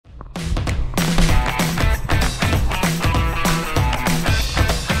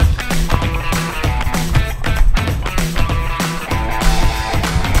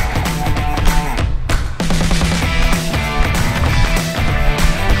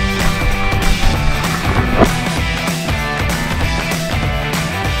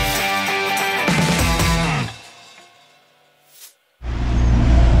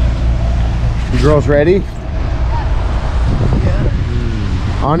girls ready?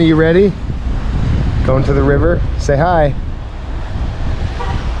 Yeah. Anna, you ready? Going to the river? Say hi.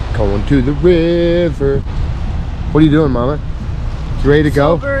 Going to the river. What are you doing, Mama? You ready to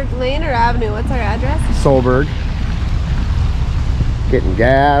go? Solberg Lane or Avenue? What's our address? Solberg. Getting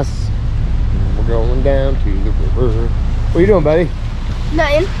gas. We're going down to the river. What are you doing, buddy?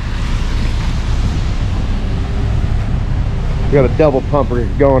 Nothing. We got a double pumper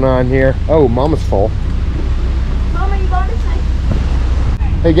going on here. Oh, Mama's full. Mom, are you going this way?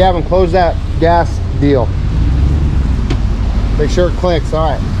 Hey, Gavin, close that gas deal. Make sure it clicks.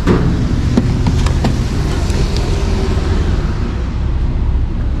 All right.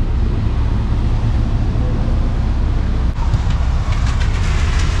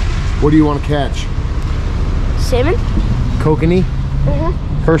 What do you want to catch? Salmon. Kokanee?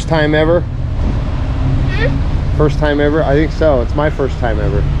 First time ever? First time ever? I think so. It's my first time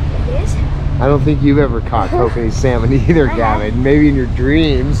ever. It is? I don't think you've ever caught kokanee salmon either, Gavin. Maybe in your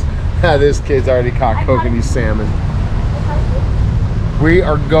dreams. This kid's already caught kokanee salmon. We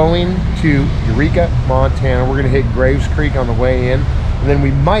are going to Eureka, Montana. We're going to hit Graves Creek on the way in. And then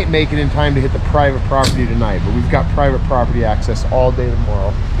we might make it in time to hit the private property tonight. But we've got private property access all day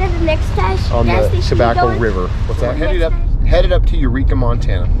tomorrow. Then the next station. On the Tobacco River. What's that? Headed up to Eureka,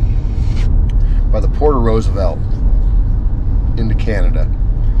 Montana. By the Port of Roosevelt into Canada.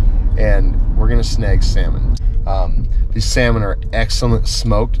 And we're gonna snag salmon. These salmon are excellent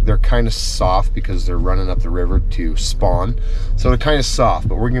smoked. They're kind of soft because they're running up the river to spawn. So they're kind of soft,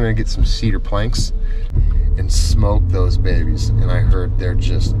 but we're gonna get some cedar planks and smoke those babies. And I heard they're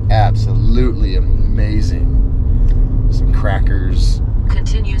just absolutely amazing. Some crackers.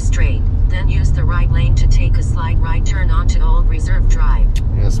 Continue straight, then use the right lane to take a slight right turn onto Old Reserve Drive.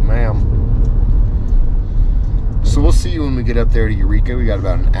 Yes, ma'am. So we'll see you when we get up there to Eureka. We got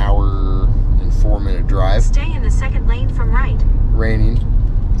about an hour and 4-minute drive. Stay in the second lane from right. Raining,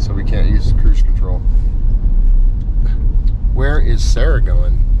 so we can't use cruise control. Where is Sarah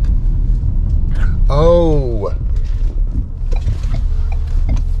going? Oh!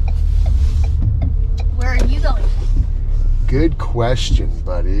 Where are you going? Good question,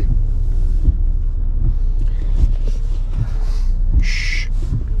 buddy. Shh.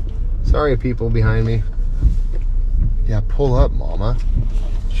 Sorry, people behind me. Yeah, pull up, Mama.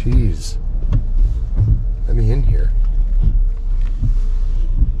 Jeez. Let me in here.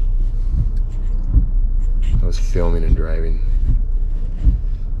 I was filming and driving.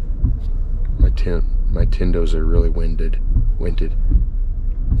 My tindos are really winded.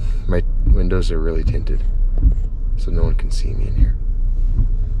 My windows are really tinted, so no one can see me in here.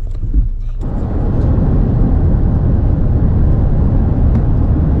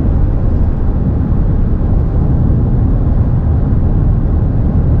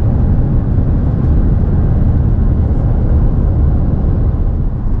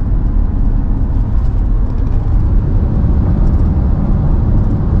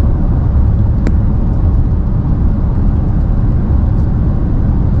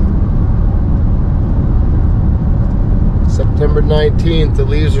 September 19th, the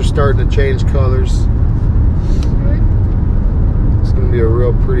leaves are starting to change colors. It's going to be a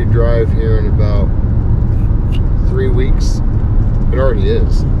real pretty drive here in about 3 weeks. It already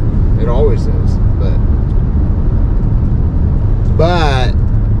is. It always is. But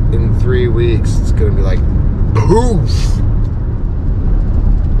in 3 weeks, it's going to be like poof.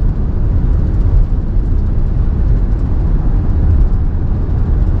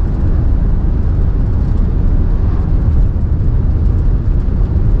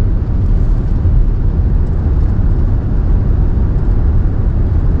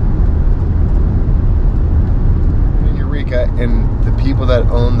 And the people that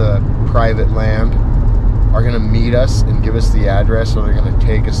own the private land are going to meet us and give us the address, so they're going to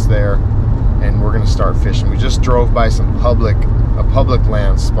take us there and we're going to start fishing. We just drove by a public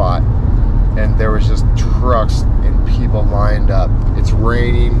land spot, and there was just trucks and people lined up. It's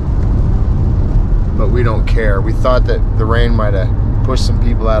raining, but we don't care. We thought that the rain might have pushed some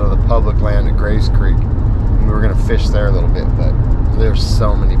people out of the public land at Graves Creek, and we were going to fish there a little bit, but there's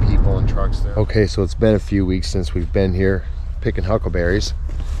so many people and trucks there. Okay, so it's been a few weeks since we've been here picking huckleberries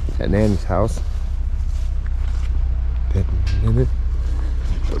at Nanny's house. But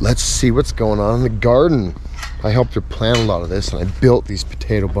let's see what's going on in the garden. I helped her plant a lot of this, and I built these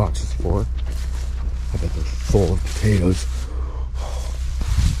potato boxes for her. I bet they're full of potatoes.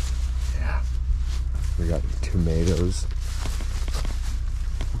 Yeah. We got tomatoes.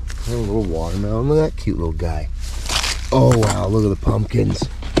 And a little watermelon. Look at that cute little guy. Oh wow, look at the pumpkins.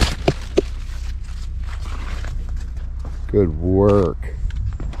 Good work.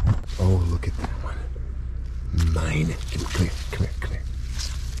 Oh, look at that. mine. Come here, come here, come here.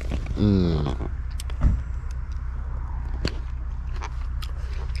 Mmm.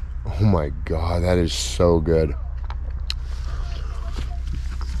 Oh my God, that is so good.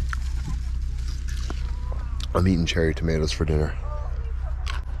 I'm eating cherry tomatoes for dinner.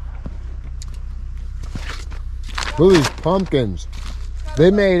 Look at these pumpkins.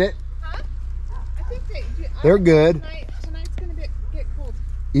 They made it. Huh? I think They're good. Tonight's gonna get cold.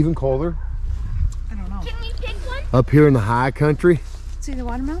 Even colder. I don't know. Can we pick one? Up here in the high country. See the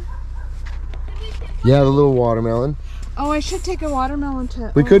watermelon? Yeah, the little watermelon. Oh, I should take a watermelon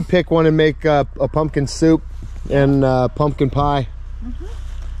to. We could pick one and make a pumpkin soup and pumpkin pie. Mm-hmm.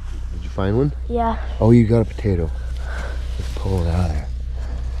 Did you find one? Yeah. Oh, you got a potato. Let's pull it out of there.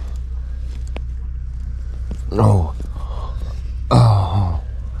 Oh. Oh.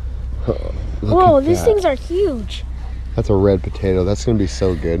 Look Whoa, at these that. things are huge. That's a red potato. That's gonna be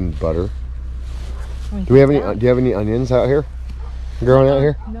so good in butter. Do we have any? Do you have any onions out here? Growing out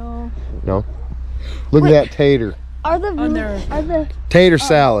here? No. No. Look at that tater. Are the Tater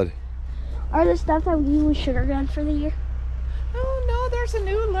salad. are the stuff that we use sugar gun for the year? Oh no, there's a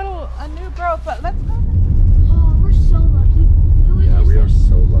new growth. But let's go. Oh, we're so lucky. It was Yeah, just we are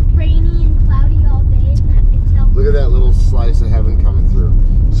so lucky. rainy and cloudy all day, and that it's helped. Look at that little slice of heaven coming through.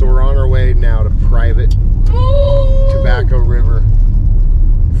 So we're on our way now to private Tobacco River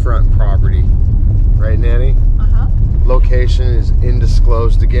front property. Right, Nanny? Uh-huh. Location is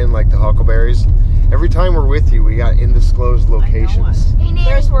undisclosed again, like the huckleberries. Every time we're with you, we got undisclosed locations. Hey, Nanny.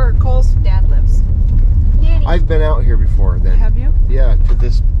 There's where Cole's dad lives. Nanny. I've been out here before then. Have you? Yeah, to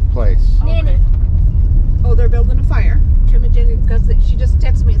this place. Nanny. Okay. Oh, they're building a fire. Tim and Jenny, because she just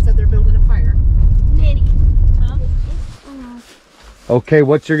texted me and said they're building a fire. Nanny. Huh? Okay,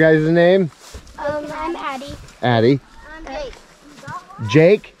 what's your guys' name? I'm Addie. Addie. I'm Jake.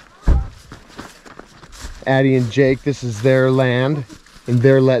 Jake? Addie and Jake, this is their land, and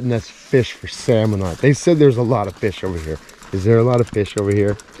they're letting us fish for salmon on it. They said there's a lot of fish over here. Is there a lot of fish over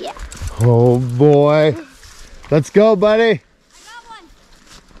here? Yeah. Oh boy. Let's go, buddy. I got one.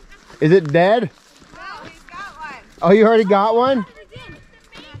 Is it dead? No, he's got one. Oh, you already got one?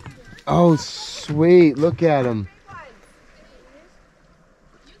 Oh, sweet. Look at him.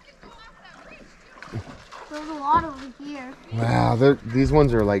 There's a lot over here. Wow, these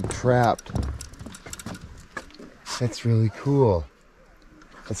ones are like trapped. That's really cool.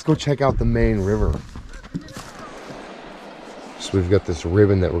 Let's go check out the main river. So we've got this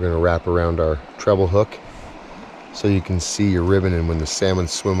ribbon that we're going to wrap around our treble hook so you can see your ribbon, and when the salmon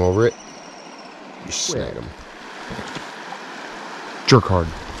swim over it, you snag them. Jerk hard.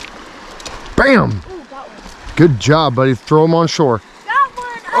 Bam! Ooh, got one. Good job, buddy. Throw them on shore. Got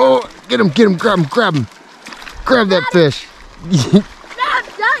one. Oh, get him, grab him, grab him. Grab that fish.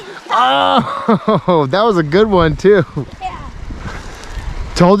 Oh, that was a good one too. Yeah.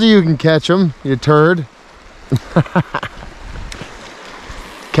 Told you can catch them, you turd.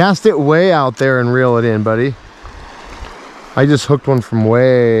 Cast it way out there and reel it in, buddy. I just hooked one from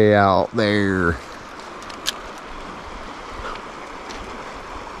way out there.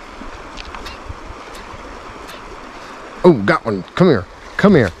 Oh, got one. Come here.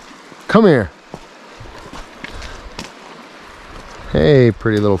 Come here. Come here. Hey,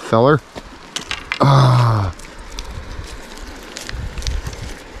 pretty little feller. Ah.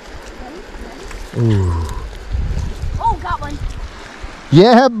 Ooh. Oh, got one.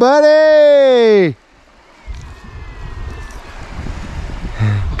 Yeah, buddy.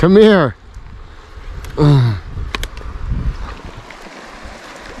 Come here.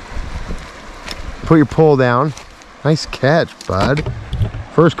 Put your pole down. Nice catch, bud.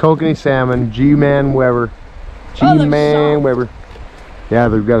 First kokanee salmon, G-Man Weber. G-Man Weber. Yeah,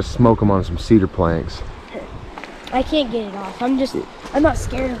 they've got to smoke them on some cedar planks. I can't get it off. I'm not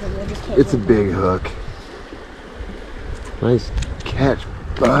scared of it. I just can't. It's a big hook. Nice catch,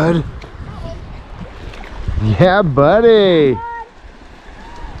 bud. Yeah, buddy.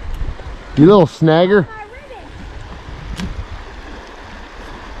 You little snagger.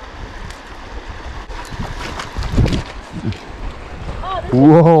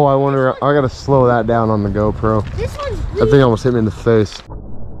 Whoa, I wonder, I gotta slow that down on the GoPro. This one's That thing almost hit me in the face.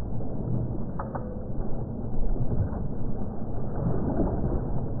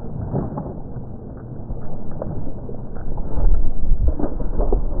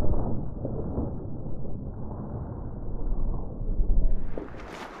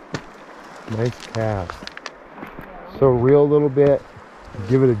 Nice cast. So reel a little bit,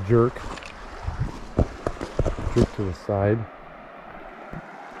 give it a jerk. Jerk to the side.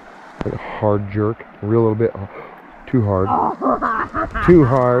 Like a hard jerk. Reel a little bit. Oh, too hard. Too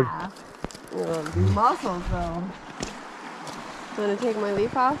hard. Muscles though. Want to take my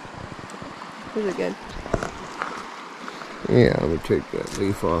leaf off? Is it good? Yeah, I'm gonna take that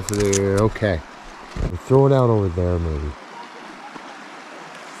leaf off of there. Okay. Throw it out over there, maybe.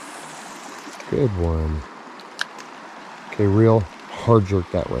 Good one. Okay, real hard jerk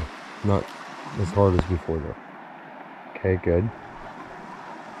that way. Not as hard as before though. Okay, good.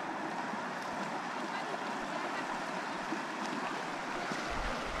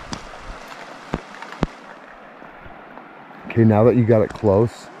 Okay, now that you got it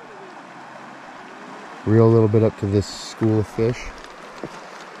close, reel a little bit up to this school of fish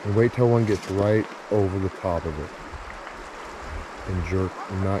and wait till one gets right over the top of it. And jerk,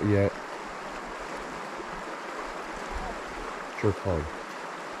 not yet. Jerk hard.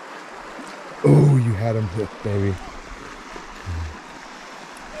 Oh, you had him hooked, baby.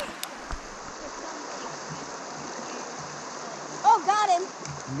 Oh, got him.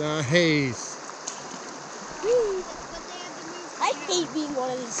 Nice. Woo. I hate being one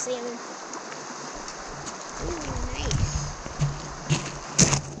of these salmon. Ooh, nice.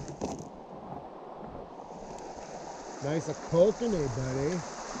 Nice a coconut, buddy.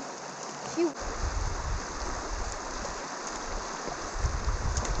 Shoot.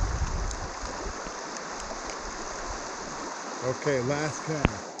 Okay, last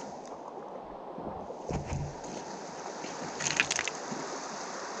cast.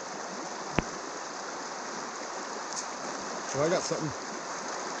 Well, I got something.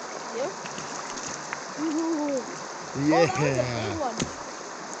 Yeah? Ooh. Yeah. Oh, that was a big one.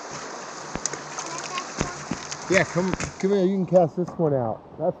 Yeah, come here. You can cast this one out.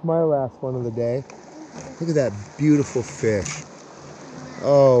 That's my last one of the day. Look at that beautiful fish.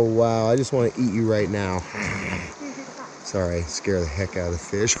 Oh, wow. I just want to eat you right now. Sorry, scare the heck out of the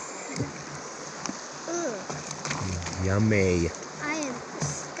fish. Yummy. I am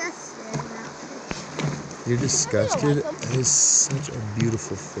disgusted about fish. You're disgusted? like 'em. That is such a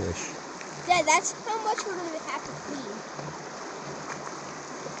beautiful fish. Dad, that's how much we're going to have to clean.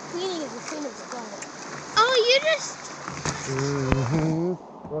 Cleaning is a thing of the God. Oh, you just... Mm-hmm.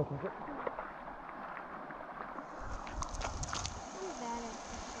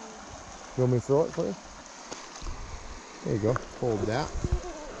 You want me to throw it for you? There you go. Hold that.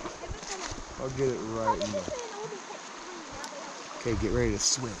 I'll get it right in there. Okay, get ready to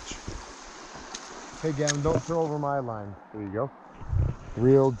switch. Hey, Gavin, don't throw over my line. There you go.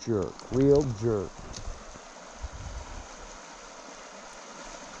 Real jerk. Real jerk.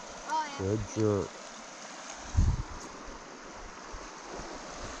 Oh, yeah. Good jerk.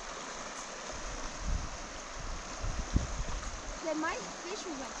 Yeah, my fish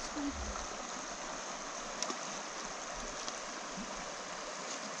was like squeaky.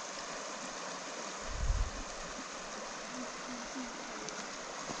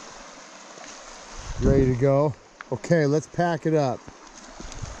 You ready to go? Okay, let's pack it up.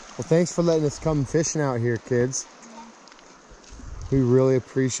 Well, thanks for letting us come fishing out here, kids. We really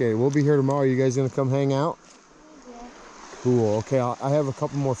appreciate it. We'll be here tomorrow. You guys gonna come hang out? Yeah. Cool. Okay, I have a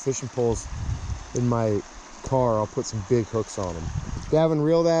couple more fishing poles in my car. I'll put some big hooks on them. Gavin,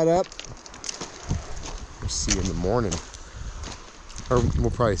 reel that up. We'll see you in the morning. Or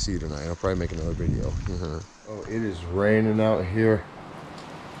we'll probably see you tonight. I'll probably make another video. Oh, it is raining out here.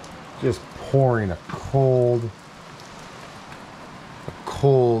 Just pouring a cold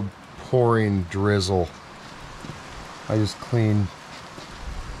pouring drizzle. I just cleaned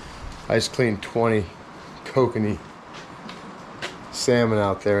 20 kokanee salmon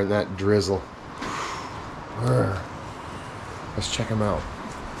out there in that drizzle. Let's check them out.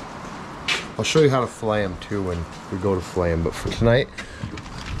 I'll show you how to fillet them too when we go to fillet them, but for tonight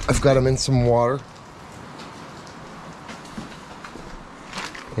I've got them in some water.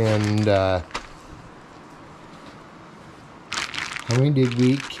 And how many did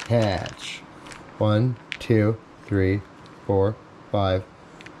we catch? 1, 2, 3, 4, 5,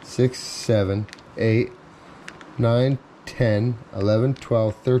 6, 7, 8, 9, 10, 11,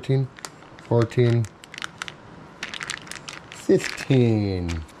 12, 13, 14,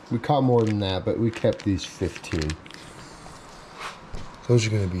 15. We caught more than that, but we kept these 15. Those are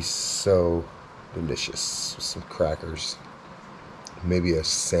going to be so delicious with some crackers. Maybe a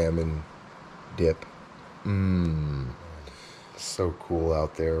salmon dip. So cool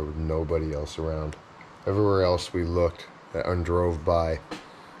out there with nobody else around. Everywhere else we looked and drove by,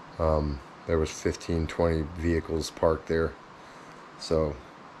 there was 15, 20 vehicles parked there. So,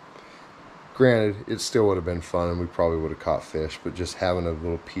 granted, it still would have been fun and we probably would have caught fish, but just having a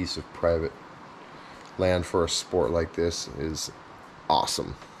little piece of private land for a sport like this is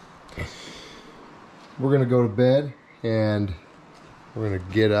awesome. We're gonna go to bed and We're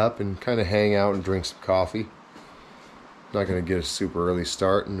gonna get up and kind of hang out and drink some coffee. Not gonna get a super early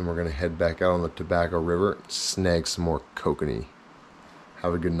start, and then we're gonna head back out on the Tobacco River and snag some more kokanee.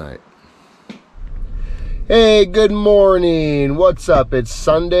 Have a good night. Hey, good morning. What's up? It's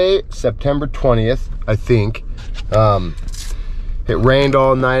Sunday, September 20th, I think. It rained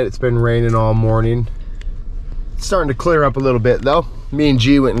all night. It's been raining all morning. It's starting to clear up a little bit though. Me and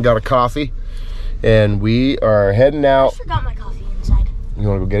G went and got a coffee, and we are heading out. I forgot my coffee inside. You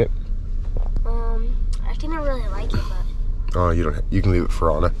want to go get it? I didn't really like it, but. Oh, you don't. You can leave it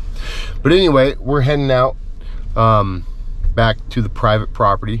for Anna. But anyway, we're heading out back to the private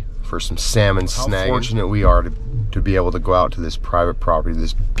property for some salmon snagging. How fortunate we are to be able to go out to this private property,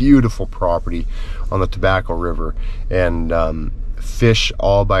 this beautiful property on the Tobacco River, and fish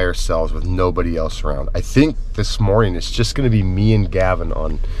all by ourselves with nobody else around. I think this morning it's just going to be me and Gavin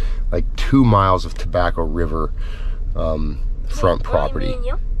on like 2 miles of Tobacco River front property.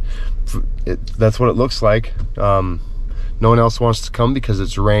 That's what it looks like. No one else wants to come because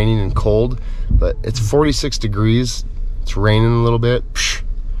it's raining and cold, but it's 46 degrees. It's raining a little bit. Psh,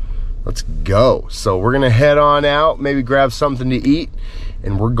 let's go. So we're gonna head on out, maybe grab something to eat,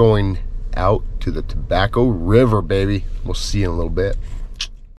 and we're going out to the Tobacco River, baby. We'll see you in a little bit.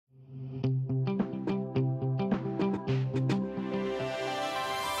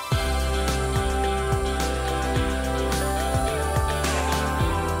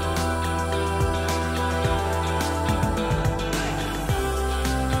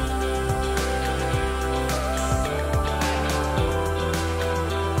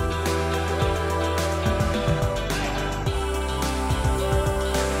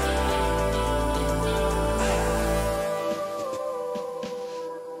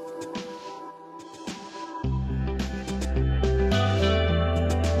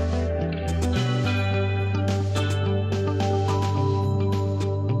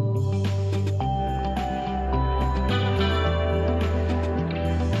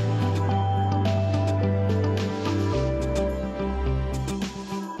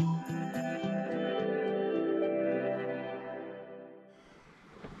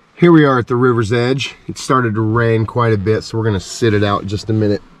 Here we are at the river's edge. It started to rain quite a bit, so we're gonna sit it out just a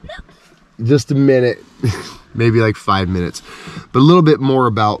minute. Just a minute, maybe like 5 minutes. But a little bit more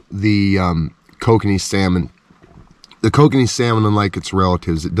about the kokanee salmon. The kokanee salmon, unlike its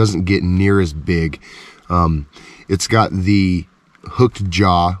relatives, it doesn't get near as big. It's got the hooked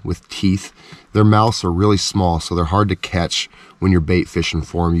jaw with teeth. Their mouths are really small, so they're hard to catch when you're bait fishing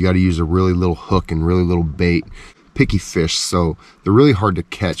for them. You gotta use a really little hook and really little bait. Picky fish, so they're really hard to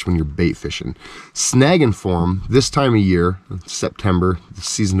catch when you're bait fishing. Snagging for them this time of year, September, the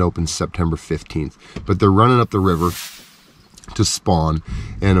season opens September 15th, but they're running up the river to spawn,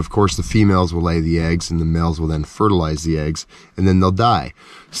 and of course the females will lay the eggs and the males will then fertilize the eggs, and then they'll die.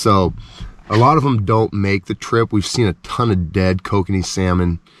 So a lot of them don't make the trip. We've seen a ton of dead kokanee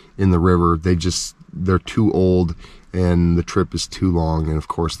salmon in the river. They're too old and the trip is too long, and of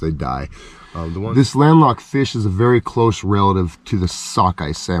course they die. This landlocked fish is a very close relative to the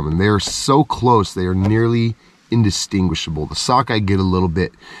sockeye salmon. They are so close, they are nearly indistinguishable. The sockeye get a little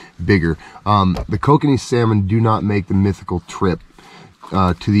bit bigger. The kokanee salmon do not make the mythical trip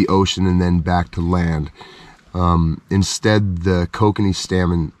to the ocean and then back to land. Instead, the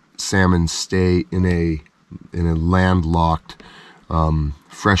kokanee salmon stay in a landlocked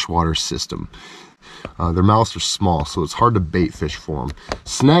freshwater system. Their mouths are small, so it's hard to bait fish for them.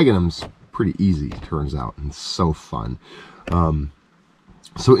 Snagging them's pretty easy, turns out, and it's so fun.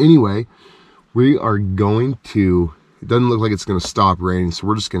 So anyway, we are going to, it doesn't look like it's going to stop raining, so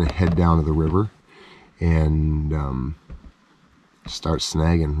we're just going to head down to the river and start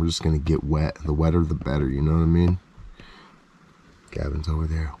snagging. We're just going to get wet. The wetter the better, you know what I mean? Gavin's over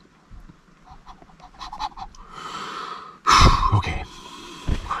there. Okay,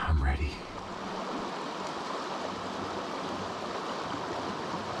 I'm ready.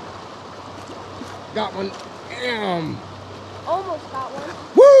 Got one. Damn. Almost got one.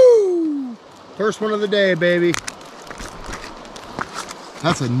 Woo! First one of the day, baby.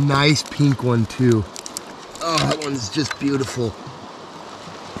 That's a nice pink one too. Oh, that one's just beautiful.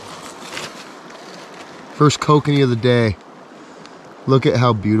 First kokanee of the day. Look at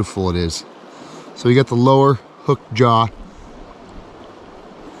how beautiful it is. So you got the lower hooked jaw.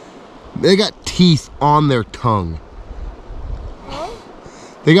 They got teeth on their tongue. Huh?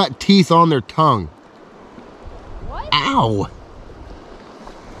 They got teeth on their tongue. What? Ow!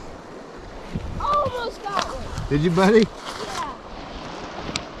 Almost got one. Did you, buddy? Yeah.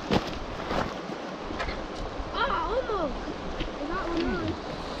 Ah, almost. I got one on.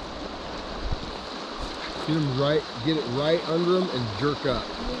 Get it right under them and jerk up.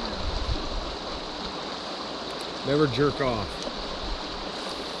 Never jerk off.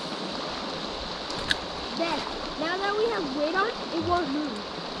 Dad, now that we have weight on, it won't move.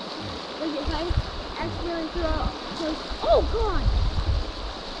 Like if I accidentally throw it, oh God!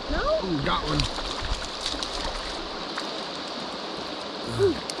 No? Ooh, got one.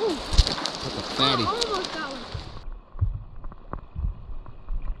 Ooh. That's a fatty. I almost got one.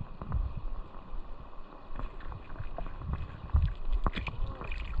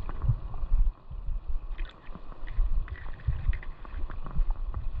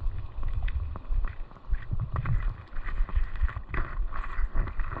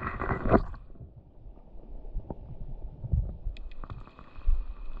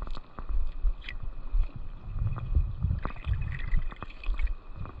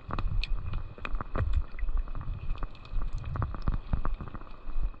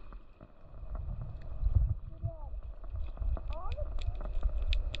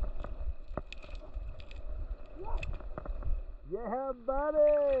 Yeah,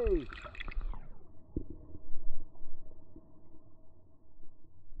 buddy!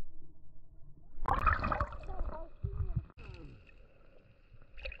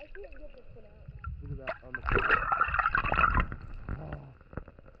 Look at that on the floor.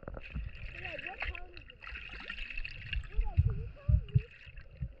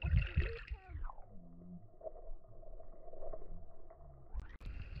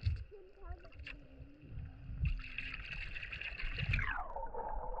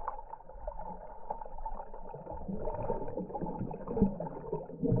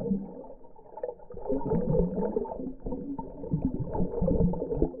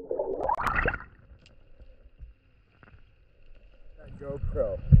 GoPro.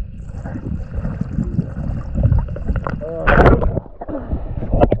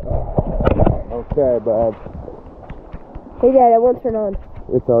 Okay, bud. Hey Dad, it won't turn on.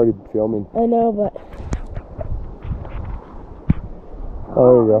 It's already filming. I know, but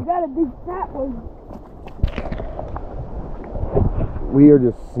Oh, there you I got a big fat one. go. We are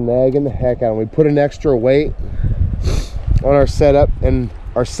just snagging the heck out of them. We put an extra weight on our setup, and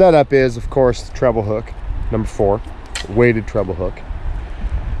our setup is, of course, the treble hook, number 4, weighted treble hook.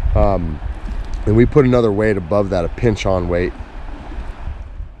 And we put another weight above that, a pinch-on weight.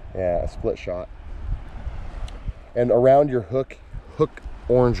 Yeah, a split shot. And around your hook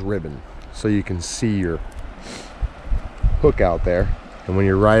orange ribbon, so you can see your hook out there. And when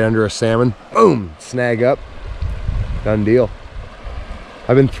you're right under a salmon, boom, snag up, done deal.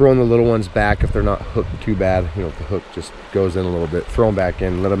 I've been throwing the little ones back if they're not hooked too bad. You know, if the hook just goes in a little bit, throw them back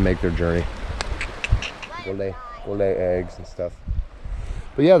in, let them make their journey. We'll lay eggs and stuff.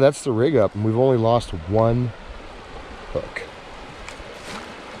 But yeah, that's the rig up, and we've only lost 1 hook.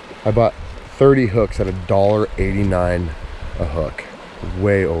 I bought 30 hooks at $1.89 a hook.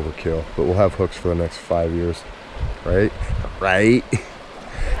 Way overkill, but we'll have hooks for the next 5 years, right? Right.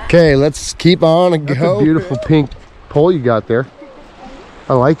 Okay, let's keep on and go. That's a beautiful pink pole you got there.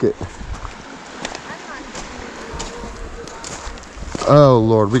 I like it. Oh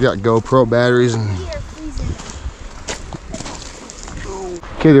Lord, we got GoPro batteries and.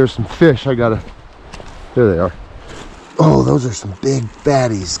 Okay, there's some fish. There they are. Oh, those are some big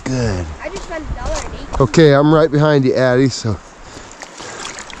fatties. Good. I just spent $1.08. Okay, I'm right behind you, Addie, so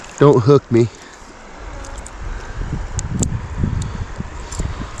don't hook me.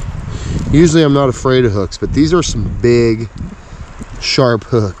 Usually I'm not afraid of hooks, but these are some big, sharp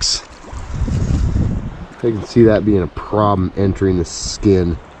hooks. I can see that being a problem entering the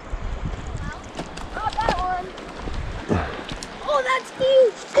skin. Got that one. Oh, that's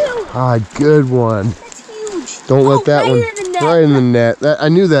huge too. Ah, good one. That's huge. Don't let that one right in the net. right in the net. I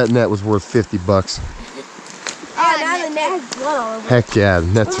knew that net was worth $50. Oh, now the net has blood all over it. Heck yeah,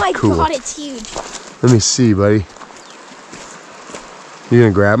 that's Oh my cool. God, it's huge. Let me see, buddy. You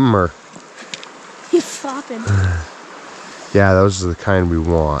gonna grab them or? He's flopping. Yeah, those are the kind we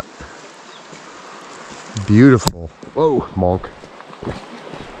want. Beautiful. Whoa, monk.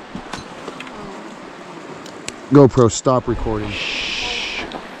 GoPro, stop recording.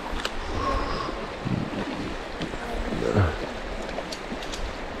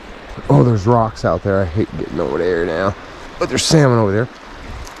 Oh, there's rocks out there. I hate getting over there now. But there's salmon over there.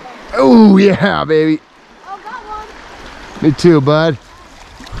 Oh, yeah, baby. Oh, got one. Me too, bud.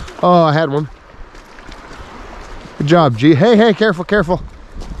 Oh, I had one. Good job, G. Hey, hey, careful, careful.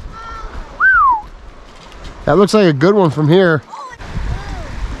 That looks like a good one from here.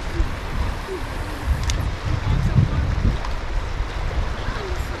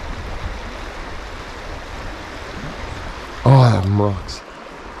 Oh, them rocks.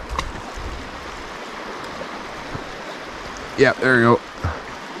 Yeah, there you go.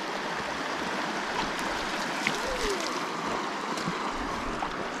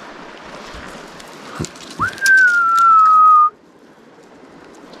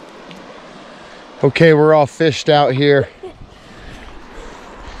 Okay, we're all fished out here.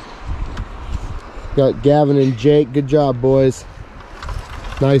 Got Gavin and Jake. Good job, boys.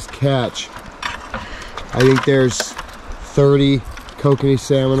 Nice catch. I think there's 30 kokanee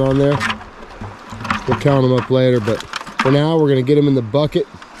salmon on there. We'll count them up later, but for now, we're gonna get them in the bucket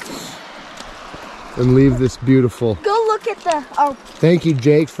and leave this beautiful. Go look at the. Thank you,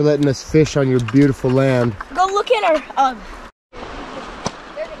 Jake, for letting us fish on your beautiful land. Go look at our.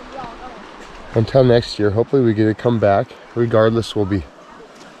 Until next year, hopefully we get to come back. Regardless, we'll be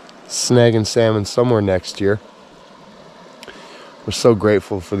snagging salmon somewhere next year. We're so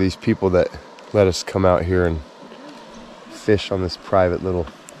grateful for these people that let us come out here and fish on this private little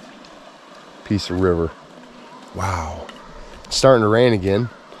piece of river. Wow. It's starting to rain again.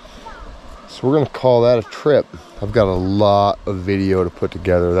 So we're gonna call that a trip. I've got a lot of video to put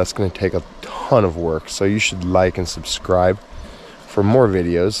together. That's gonna take a ton of work. So you should like and subscribe for more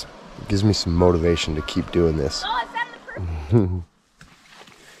videos. It gives me some motivation to keep doing this. Oh, I found the perfect.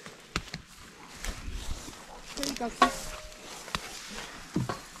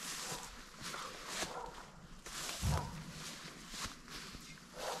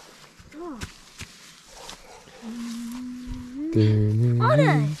 Here you go.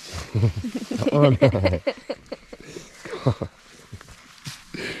 On it.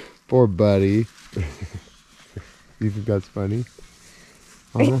 Poor buddy. You think that's funny?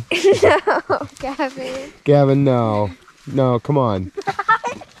 No, Gavin. Gavin, no. No, come on.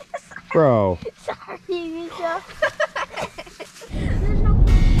 Bro. Sorry, Eureka.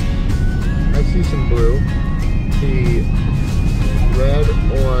 I see some blue. See red,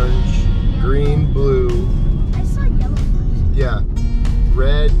 orange, green, blue. I saw yellow first. Yeah.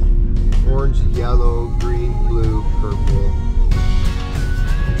 Red, orange, yellow, green, blue, purple.